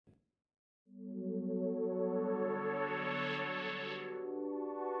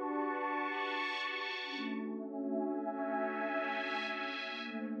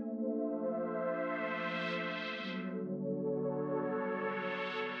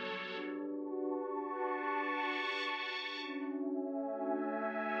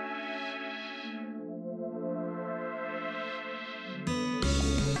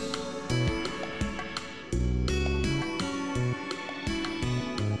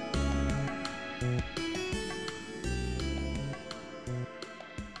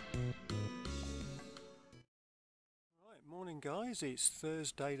Guys, it's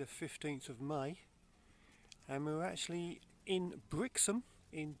Thursday the 15th of May and we're actually in Brixham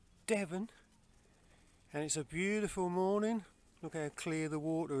in Devon, and it's a beautiful morning. Look how clear the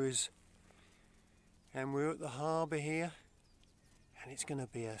water is, and we're at the harbour here, and it's going to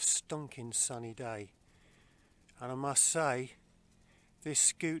be a stonking sunny day. And I must say, this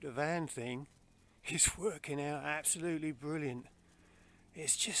scooter van thing is working out absolutely brilliant.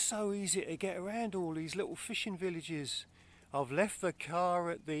 It's just so easy to get around all these little fishing villages. I've left the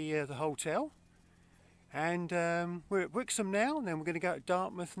car at the hotel, and we're at Brixham now, and then we're going to go to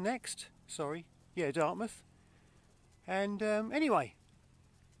Dartmouth next. Dartmouth. And anyway,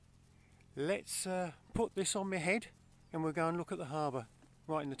 let's put this on my head and we'll go and look at the harbour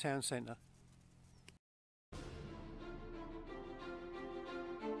right in the town centre.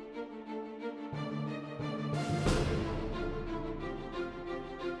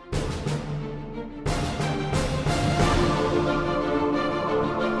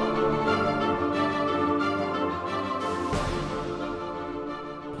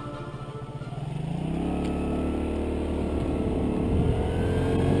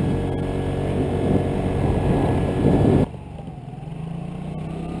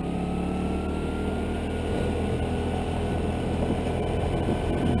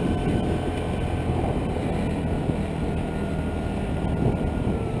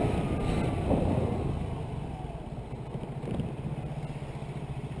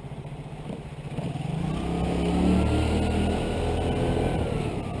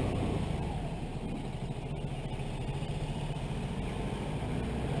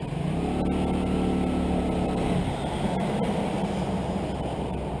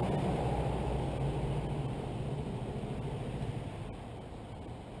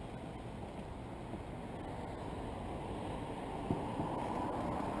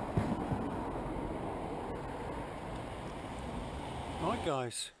 Right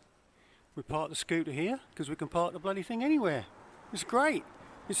guys, we parked the scooter here because we can park the bloody thing anywhere. It's great.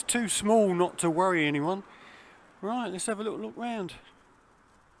 It's too small not to worry anyone. Right, let's have a little look round.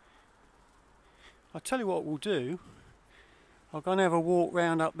 I'll tell you what we'll do. I'll go and have a walk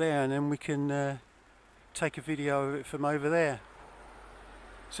round up there, and then we can take a video of it from over there.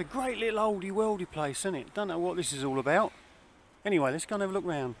 It's a great little oldie worldy place, isn't it? Don't know what this is all about. Anyway, let's go and have a look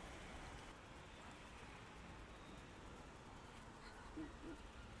round.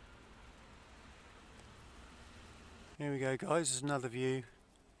 Here we go guys, there's another view.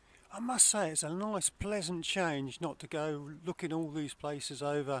 I must say it's a nice pleasant change not to go looking all these places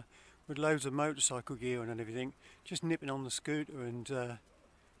over with loads of motorcycle gear and everything. Just nipping on the scooter and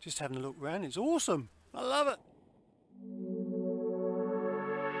just having a look around. It's awesome. I love it.